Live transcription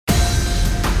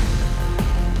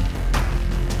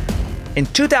In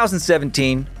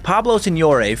 2017, Pablo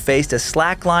Signoret faced a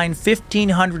slackline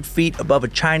 1,500 feet above a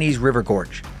Chinese river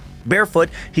gorge. Barefoot,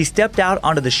 he stepped out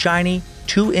onto the shiny,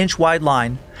 2-inch wide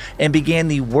line and began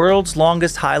the world's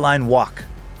longest highline walk.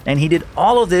 And he did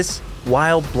all of this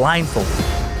while blindfolded.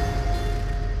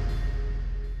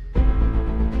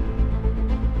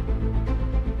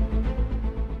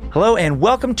 Hello and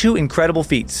welcome to Incredible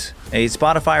Feats, a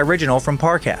Spotify original from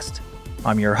Parcast.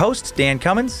 I'm your host, Dan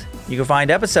Cummins. You can find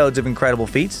episodes of Incredible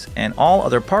Feats and all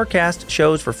other Parcast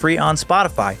shows for free on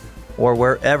Spotify or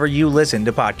wherever you listen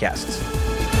to podcasts.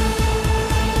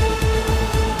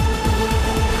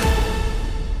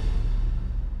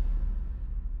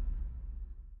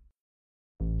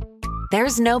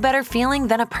 There's no better feeling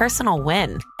than a personal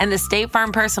win, and the State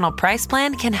Farm Personal Price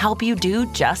Plan can help you do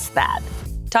just that.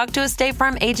 Talk to a State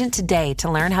Farm agent today to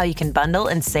learn how you can bundle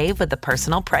and save with the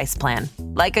Personal Price Plan.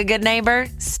 Like a good neighbor,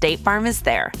 State Farm is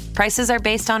there. Prices are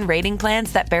based on rating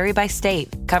plans that vary by state.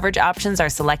 Coverage options are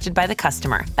selected by the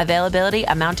customer. Availability,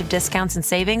 amount of discounts and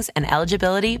savings, and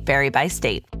eligibility vary by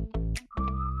state.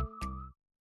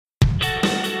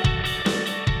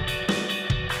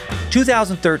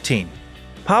 "2013.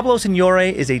 Pablo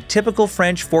Signoret is a typical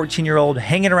French 14-year-old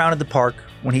hanging around at the park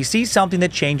when he sees something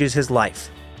that changes his life.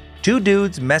 Two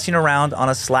dudes messing around on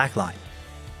a slackline.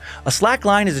 A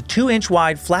slackline is a 2-inch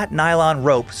wide flat nylon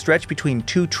rope stretched between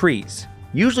two trees,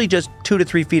 usually just 2 to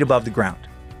 3 feet above the ground.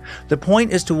 The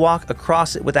point is to walk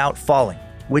across it without falling,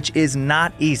 which is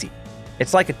not easy.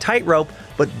 It's like a tightrope,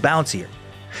 but bouncier.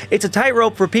 It's a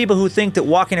tightrope for people who think that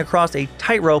walking across a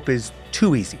tightrope is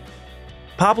too easy.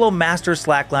 Pablo masters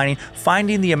slacklining.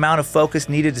 Finding the amount of focus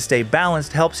needed to stay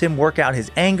balanced helps him work out his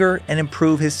anger and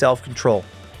improve his self-control.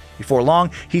 Before long,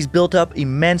 he's built up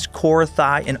immense core,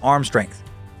 thigh, and arm strength.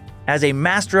 As a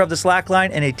master of the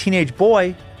slackline and a teenage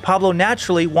boy, Pablo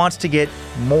naturally wants to get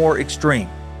more extreme.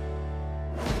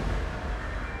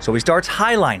 So he starts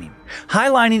highlining.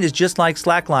 Highlining is just like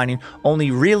slacklining,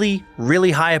 only really, really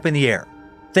high up in the air.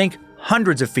 Think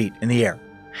hundreds of feet in the air.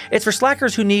 It's for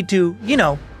slackers who need to,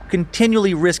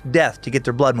 continually risk death to get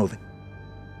their blood moving.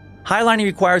 Highlining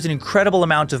requires an incredible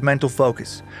amount of mental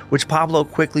focus, which Pablo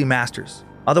quickly masters.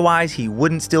 Otherwise, he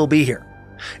wouldn't still be here.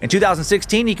 In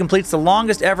 2016, he completes the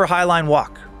longest ever highline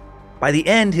walk. By the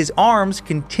end, his arms,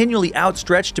 continually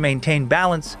outstretched to maintain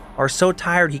balance, are so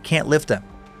tired he can't lift them.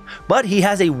 But he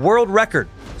has a world record,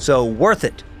 so worth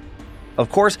it. Of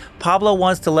course, Pablo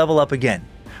wants to level up again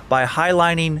by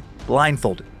highlining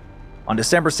blindfolded. On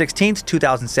December 16,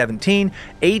 2017,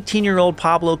 18-year-old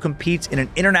Pablo competes in an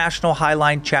international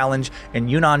highline challenge in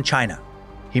Yunnan, China.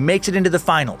 He makes it into the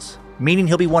finals, meaning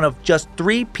he'll be one of just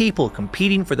 3 people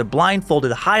competing for the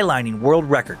blindfolded highlining world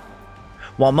record.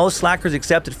 While most slackers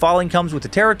accept that falling comes with the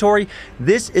territory,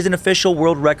 this is an official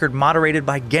world record moderated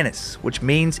by Guinness, which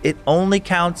means it only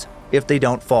counts if they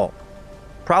don't fall.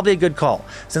 Probably a good call,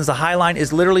 since the highline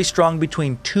is literally strung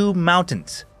between 2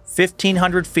 mountains,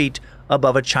 1,500 feet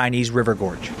above a Chinese river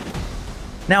gorge.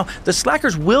 Now, the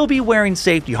slackers will be wearing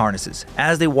safety harnesses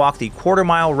as they walk the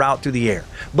quarter-mile route through the air,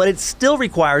 but it still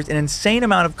requires an insane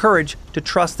amount of courage to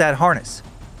trust that harness.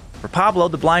 For Pablo,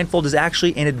 the blindfold is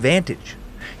actually an advantage.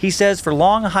 He says for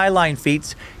long highline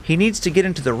feats, he needs to get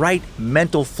into the right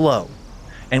mental flow.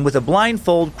 And with a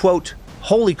blindfold, quote,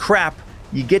 "Holy crap,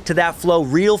 you get to that flow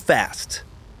real fast."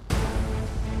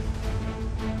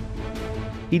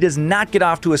 He does not get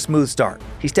off to a smooth start.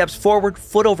 He steps forward,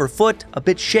 foot over foot, a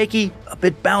bit shaky, a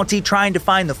bit bouncy, trying to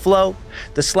find the flow.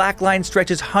 The slackline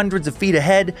stretches hundreds of feet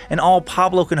ahead, and all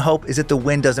Pablo can hope is that the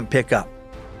wind doesn't pick up.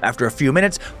 After a few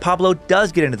minutes, Pablo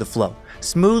does get into the flow,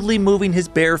 smoothly moving his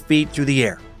bare feet through the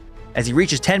air. As he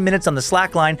reaches 10 minutes on the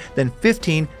slackline, then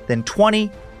 15, then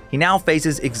 20, he now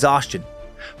faces exhaustion.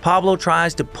 Pablo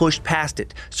tries to push past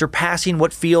it, surpassing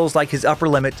what feels like his upper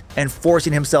limit and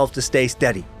forcing himself to stay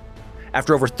steady.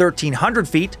 After over 1,300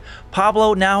 feet,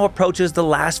 Pablo now approaches the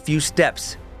last few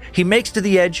steps. He makes to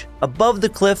the edge, above the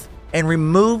cliff, and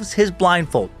removes his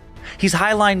blindfold. He's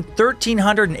highlined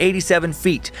 1,387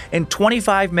 feet in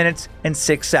 25 minutes and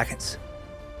 6 seconds.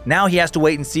 Now he has to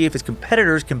wait and see if his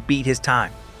competitors can beat his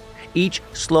time. Each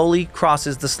slowly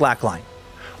crosses the slackline.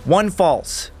 One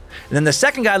falls. And then the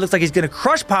second guy looks like he's going to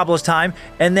crush Pablo's time,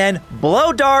 and then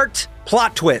blow dart,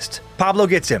 plot twist. Pablo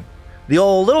gets him. The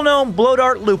old little-known blow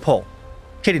dart loophole.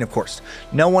 Kidding, of course.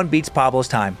 No one beats Pablo's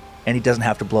time, and he doesn't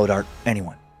have to blow dart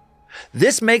anyone.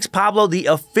 This makes Pablo the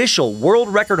official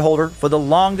world record holder for the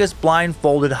longest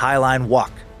blindfolded highline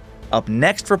walk. Up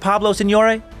next for Pablo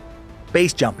Signoret,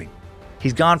 base jumping.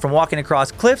 He's gone from walking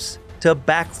across cliffs to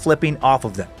back-flipping off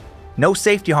of them. No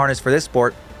safety harness for this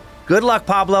sport. Good luck,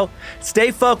 Pablo. Stay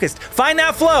focused. Find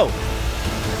that flow.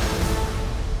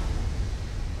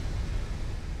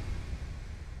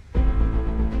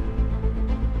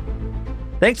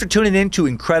 Thanks for tuning in to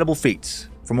Incredible Feats.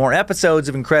 For more episodes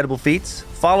of Incredible Feats,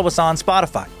 follow us on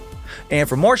Spotify. And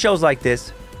for more shows like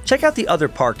this, check out the other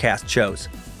Parcast shows,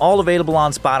 all available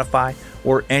on Spotify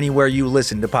or anywhere you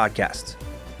listen to podcasts.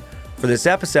 For this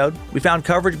episode, we found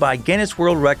coverage by Guinness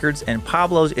World Records and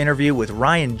Pablo's interview with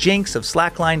Ryan Jinks of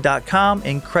Slackline.com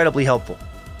incredibly helpful.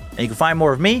 And you can find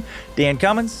more of me, Dan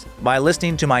Cummins, by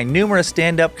listening to my numerous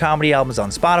stand-up comedy albums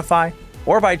on Spotify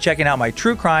or by checking out my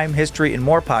true crime, history, and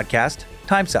more podcast,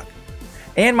 Timesuck,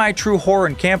 and my true horror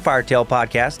and campfire tale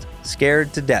podcast,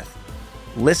 Scared to Death.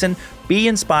 Listen, be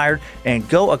inspired, and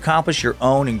go accomplish your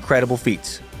own incredible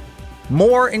feats.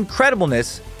 More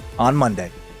incredibleness on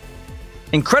Monday.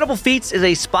 Incredible Feats is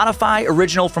a Spotify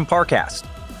original from Parcast.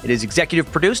 It is executive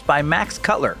produced by Max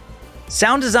Cutler.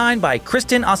 Sound design by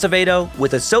Kristen Acevedo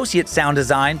with associate sound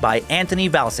design by Anthony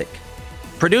Valsic.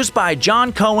 Produced by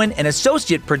John Cohen and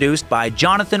associate produced by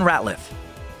Jonathan Ratliff.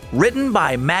 Written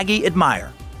by Maggie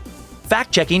Admire.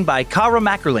 Fact-checking by Kara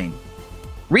Mackerline.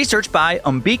 Research by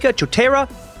Umbika Chotera,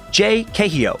 Jay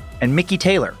Cahio, and Mickey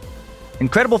Taylor.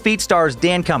 Incredible Feats stars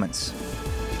Dan Cummins.